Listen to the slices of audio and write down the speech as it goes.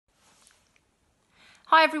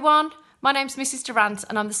Hi everyone, my name's Mrs Durrant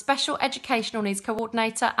and I'm the Special Educational Needs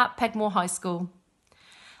Coordinator at Pedmore High School.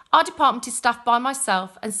 Our department is staffed by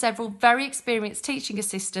myself and several very experienced teaching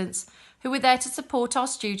assistants who are there to support our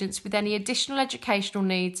students with any additional educational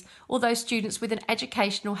needs or those students with an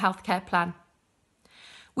educational healthcare plan.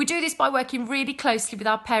 We do this by working really closely with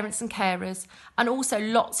our parents and carers and also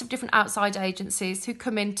lots of different outside agencies who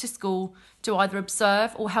come into school to either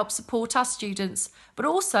observe or help support our students, but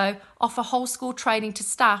also offer whole school training to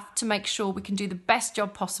staff to make sure we can do the best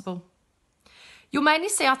job possible. You'll mainly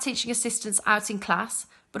see our teaching assistants out in class,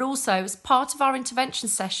 but also as part of our intervention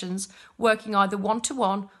sessions, working either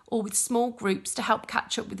one-to-one or with small groups to help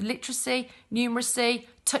catch up with literacy, numeracy,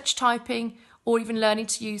 touch typing, or even learning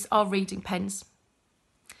to use our reading pens.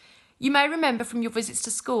 You may remember from your visits to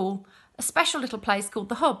school a special little place called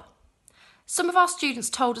the Hub. Some of our students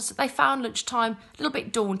told us that they found lunchtime a little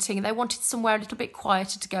bit daunting and they wanted somewhere a little bit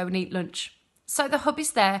quieter to go and eat lunch. So the Hub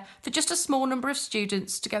is there for just a small number of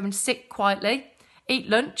students to go and sit quietly, eat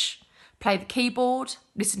lunch, play the keyboard,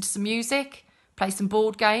 listen to some music, play some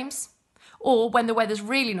board games, or when the weather's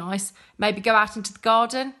really nice, maybe go out into the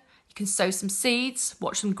garden. You can sow some seeds,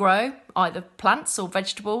 watch them grow, either plants or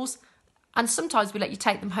vegetables, and sometimes we let you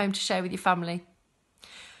take them home to share with your family.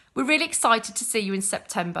 We're really excited to see you in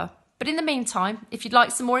September, but in the meantime, if you'd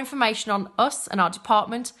like some more information on us and our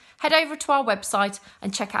department, head over to our website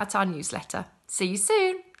and check out our newsletter. See you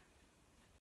soon!